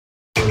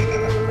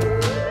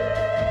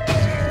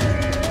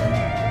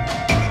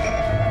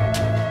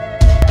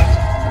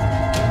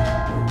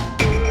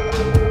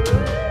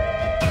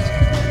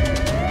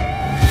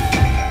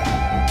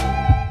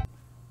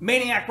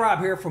Maniac Rob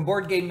here from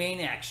Board Game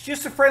Maniacs.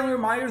 Just a friendly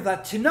reminder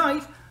that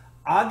tonight,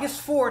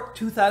 August 4th,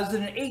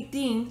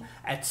 2018,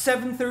 at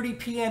 7:30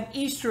 p.m.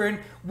 Eastern,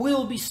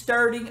 we'll be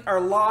starting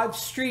our live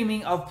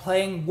streaming of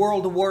playing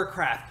World of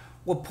Warcraft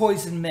with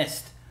Poyzen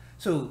Mist.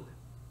 So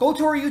go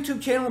to our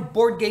YouTube channel,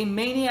 Board Game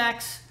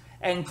Maniacs,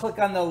 and click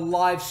on the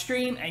live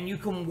stream and you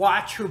can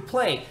watch her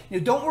play. Now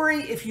don't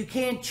worry if you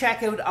can't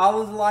check out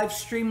all of the live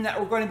streaming that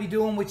we're going to be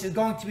doing, which is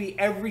going to be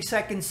every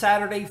second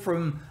Saturday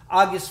from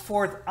August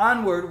 4th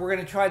onward. We're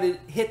going to try to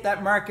hit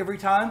that mark every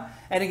time.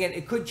 And again,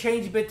 it could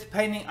change a bit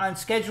depending on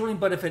scheduling,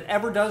 but if it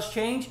ever does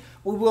change,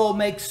 we will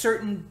make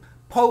certain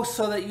posts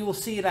so that you will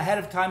see it ahead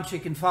of time so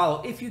you can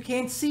follow. If you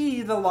can't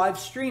see the live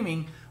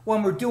streaming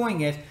when we're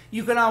doing it,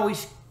 you can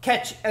always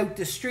catch out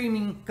the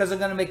streaming because I'm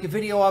going to make a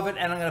video of it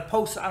and I'm going to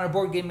post it on our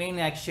Board Game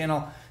Maniacs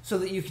channel so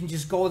that you can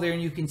just go there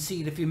and you can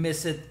see it if you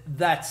miss it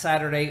that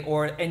Saturday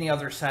or any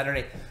other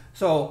Saturday.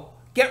 So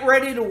get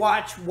ready to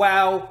watch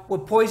WoW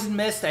with Poyzen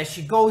Mist as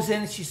she goes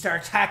in and she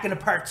starts hacking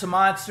apart some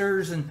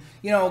monsters and,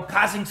 you know,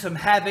 causing some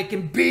havoc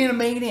and being a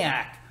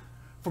maniac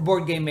for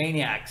Board Game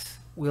Maniacs.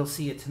 We'll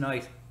see you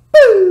tonight.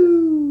 Boo!